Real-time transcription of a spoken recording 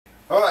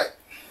Alright,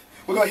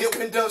 we're going to hit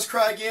When Doves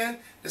Cry again.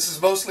 This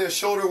is mostly a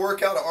shoulder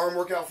workout, an arm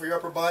workout for your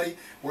upper body.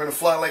 We're going to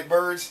fly like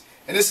birds.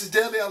 And this is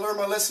deadly. I learned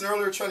my lesson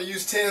earlier trying to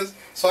use 10s,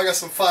 so I got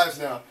some 5s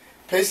now.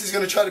 Pacey's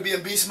going to try to be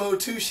in beast mode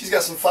too. She's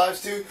got some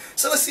 5s too.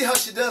 So let's see how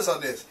she does on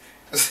this.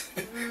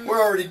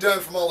 We're already done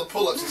from all the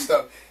pull-ups and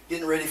stuff.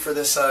 Getting ready for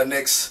this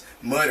next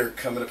mutter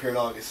coming up here in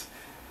August.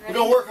 We're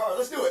going to work hard.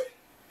 Let's do it.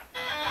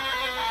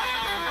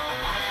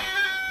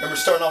 Remember,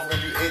 starting off, we're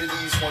going to do 8 of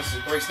these once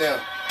it breaks down.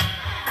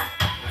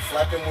 And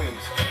flap them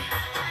wings.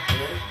 You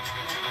ready?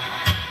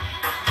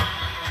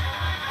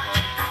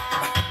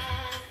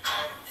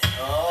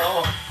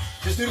 Oh,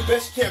 just do the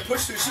best you can.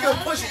 Push through. She's going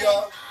to push it,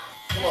 y'all.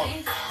 Come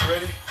on.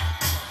 Ready?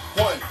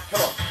 1.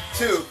 Come on.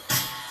 2,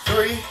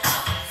 3,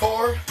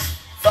 4,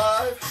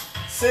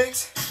 5,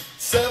 6,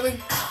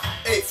 7,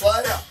 8. Fly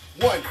it out.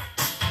 1,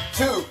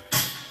 2,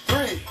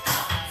 3,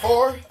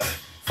 4,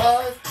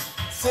 5,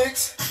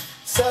 6,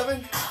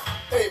 7,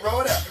 8.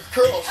 Roll it out.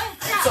 Curls.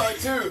 Sorry,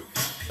 2.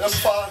 Then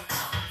 5,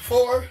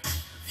 4,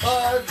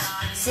 5,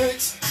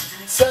 6,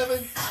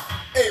 7,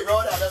 8.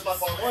 Roll it out. That's my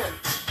fault. 1,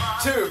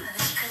 2,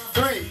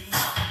 3,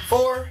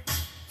 4,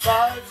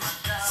 5,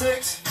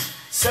 6,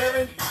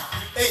 7,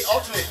 8.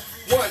 Alternate.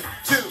 1,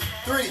 2,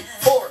 3,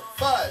 4,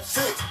 5,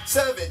 6,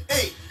 7,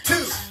 8. 2,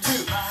 2,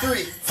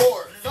 3,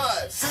 4,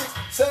 5, 6,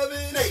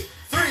 7, 8.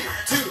 3,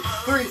 2,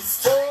 3,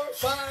 4,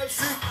 5,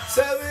 6,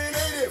 7, 8.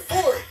 And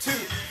 4, 2,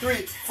 3,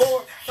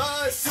 4,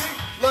 5, 6.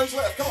 Lunge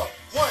left. Come on.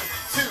 1,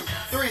 2,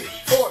 3,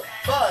 4,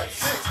 5,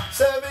 6,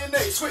 7,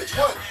 8. Switch.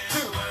 1, 2,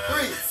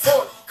 3,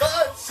 4,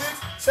 5, 6,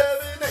 7,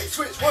 8.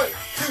 Switch. 1,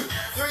 2,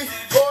 3,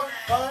 4,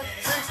 5,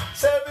 6,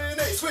 7,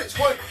 8. Switch.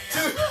 1,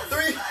 2,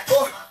 3,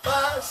 4,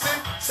 5, 6,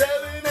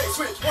 7, 8.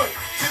 Switch. 1,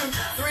 2,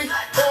 3,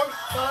 4,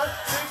 5,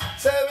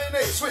 6, 7,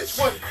 8. Switch.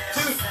 1, 2,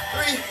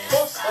 3,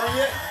 4. Oh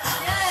yeah.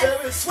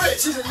 7. Switch.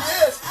 She said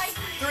yes.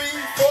 3,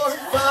 4,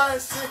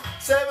 5, 6,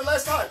 7.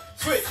 Last time.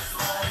 Switch.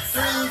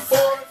 3,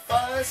 4,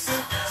 5,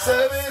 6,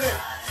 7, 8.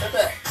 Step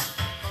back.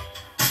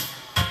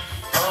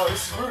 Oh,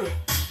 this is brutal.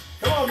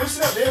 Come on,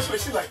 loosen up. Dance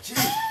with. She's like, geez.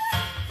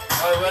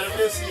 All right, right up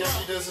this. See after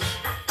he does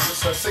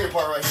this second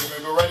part right here. We're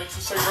gonna go right into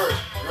the second verse.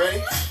 You ready?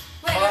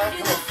 Wait, 5,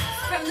 do come on.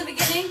 from the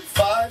beginning?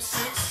 5,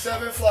 6,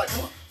 7, fly.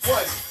 Come on.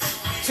 1,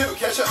 2,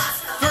 catch up.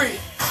 3,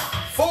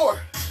 4,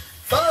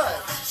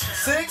 5,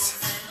 6,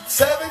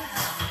 7,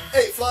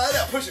 8. Fly it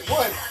out. Push it.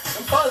 1.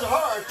 Them 5s are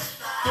hard.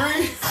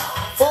 3,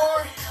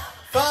 4,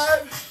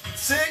 5,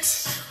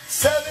 6,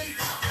 7,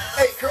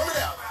 8. Curl it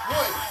out.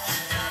 1,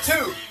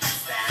 2,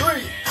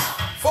 3,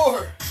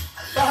 4,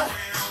 5,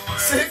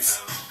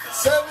 6,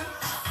 7,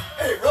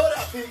 8. Roll it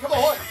out, Pete. Come on.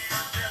 1,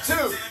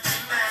 2,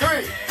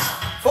 3,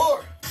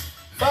 4,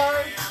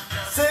 5,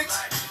 6,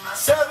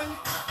 7,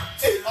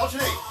 8.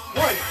 Alternate.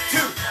 1, 2,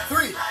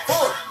 3,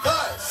 4,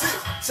 5, 6,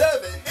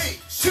 7,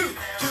 8. 2, 2,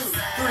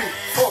 3,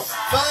 4,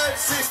 5,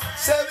 6,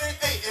 7,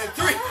 8. And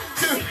 3,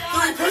 2,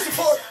 3. Push it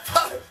 4,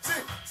 5, 6,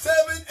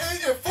 7,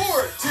 8. And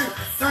 4, 2,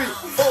 3,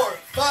 4,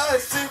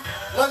 5, 6.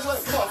 Lunge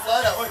left. Come on, fly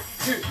it out. 1,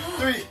 2,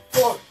 3,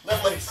 4.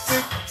 Left leg.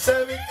 6,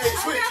 7, 8.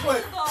 Switch.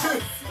 1,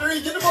 2,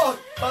 3. Get the ball.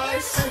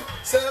 5, 6,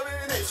 7,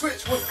 8.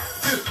 Switch. 1,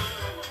 2,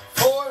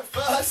 4,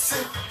 5,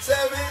 6,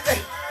 7, 8.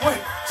 1,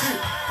 2,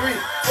 3,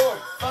 4,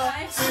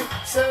 5,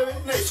 6, 7,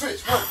 8.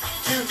 Switch. 1,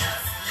 2,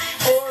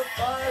 4,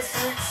 5,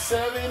 6,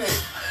 7,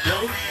 8.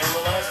 Ready? One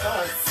more last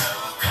time.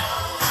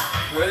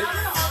 Ready?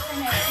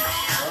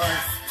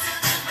 Alright.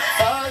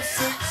 5,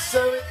 6,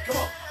 7. Come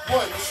on.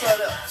 1. Let's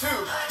slide out. 2,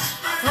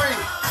 3,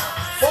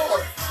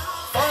 4,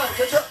 5.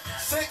 Catch up.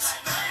 6,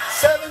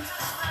 7,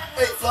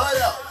 8. Fly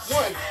it out.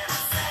 1,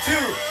 2,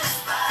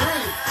 3,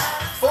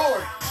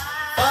 4,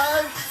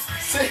 5,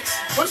 6.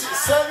 Push it.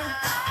 7,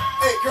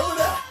 8. Curl it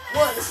out.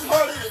 1. This is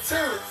harder than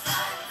 2,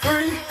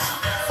 3,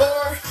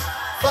 4,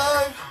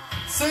 5,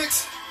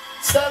 6,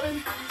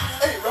 7,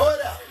 8. Roll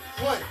it out.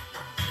 1,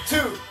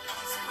 2,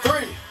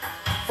 3,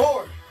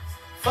 4,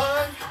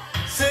 5,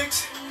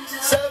 6,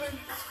 7,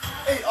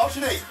 8.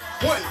 Alternate.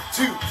 1,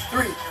 2,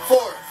 3,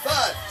 4,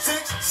 5,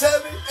 6,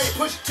 7, 8.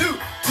 Push it. 2,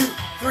 2,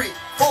 3,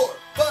 4,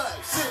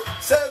 5, 6,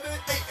 7,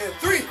 8. And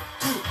 3, 2,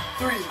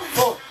 3,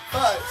 4,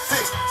 5,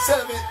 6,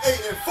 7,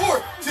 8. And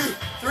 4, 2,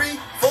 3,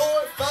 4,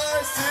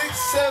 5, 6,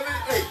 7,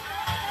 8.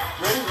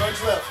 Ready?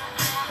 Lunge left.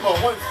 Come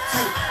on. 1, 2,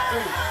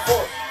 3,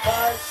 4,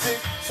 5,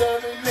 6,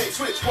 7, 8.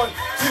 Switch. 1, 2,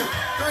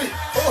 3,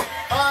 4,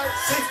 5,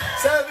 6,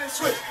 7.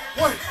 Switch.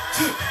 1,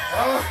 2,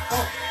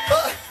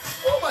 5.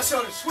 Oh, my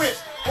shoulder. Switch.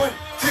 1,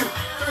 2,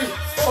 3,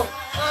 4,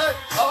 5.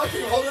 Oh, I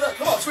can't hold it up.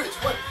 Come on. Switch.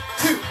 1,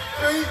 2,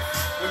 3.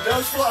 When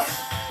doves fly.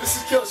 This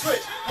is killer.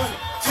 Switch. 1,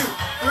 2,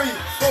 3,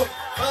 4,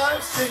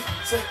 5, 6,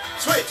 7.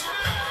 Switch.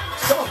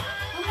 Come on.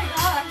 Oh my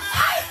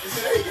gosh. Is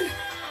it aching?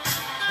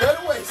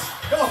 Better waist.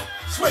 Come on.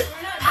 Switch.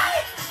 We're not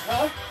done?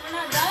 Huh? We're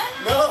not done?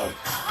 No.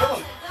 Come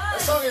on.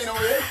 That song ain't over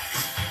here.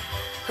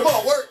 Come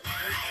on. Work.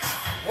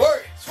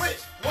 Work.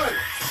 Switch. 1.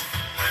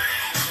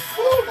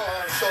 Woo. My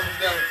arms, shoulders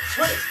down.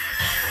 Switch.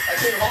 I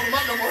can't hold them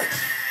up no more.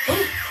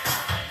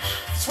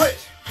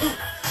 Switch.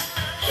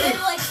 They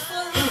like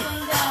slowly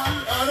going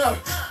down. I don't know.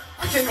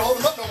 I can't even hold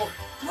them up.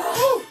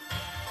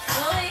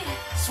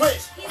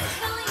 Switch. He's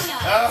killing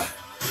you.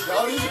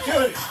 No, these are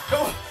killing.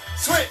 Come on.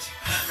 Switch.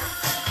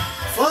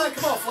 Fly.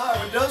 Come on, fly.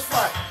 When it does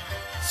fly.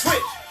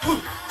 Switch. Woo.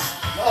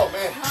 Oh,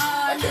 man.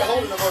 I can't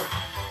hold it no more.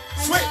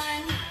 Switch.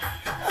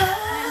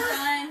 I'm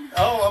done.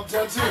 Oh, I'm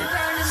done too.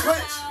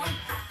 Switch.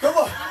 Come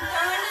on. I'm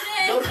throwing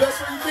it in. Go the best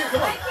way you can.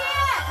 Come on. I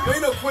can't. You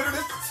ain't no quitter.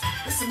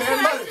 This is the man Can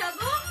I money.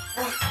 juggle?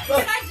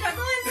 Can I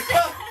juggle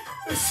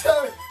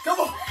instead? Come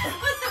on.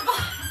 With the ball.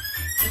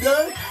 You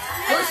done?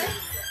 Push it.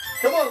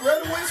 Come on,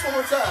 grab the waist one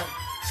more time.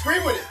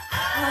 Scream with it.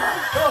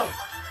 Come on.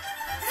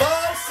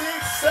 5,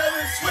 6,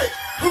 7, switch.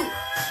 Woo.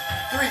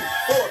 3,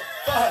 4,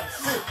 5,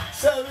 6,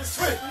 7,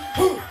 switch.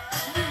 Woo.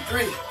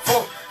 3,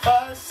 4,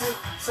 5, 6,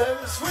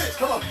 7, switch.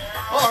 Come on.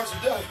 My arms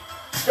are done.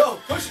 Go.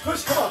 Push it,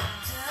 push it. Come on.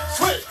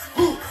 Switch.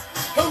 Woo.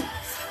 Woo.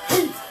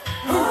 Woo.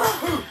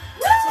 Woo.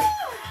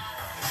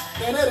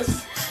 Man, that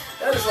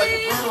is like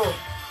a brutal.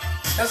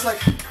 That's like,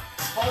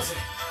 pause it.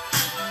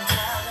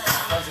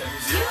 Pause that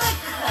music.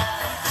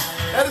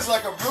 That is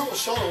like a brutal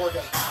shoulder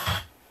workout.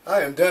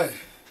 I am done.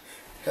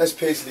 That's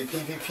Paisley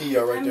PvP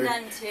all right I'm there.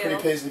 done too.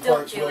 Pretty Paisley Don't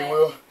Parks, do really it.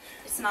 well.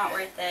 It's not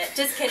worth it.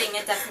 Just kidding.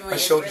 It definitely My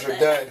is shoulders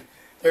worth are it. done.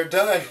 They're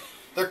done.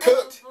 They're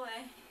cooked. Oh boy.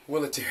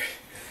 Willitary.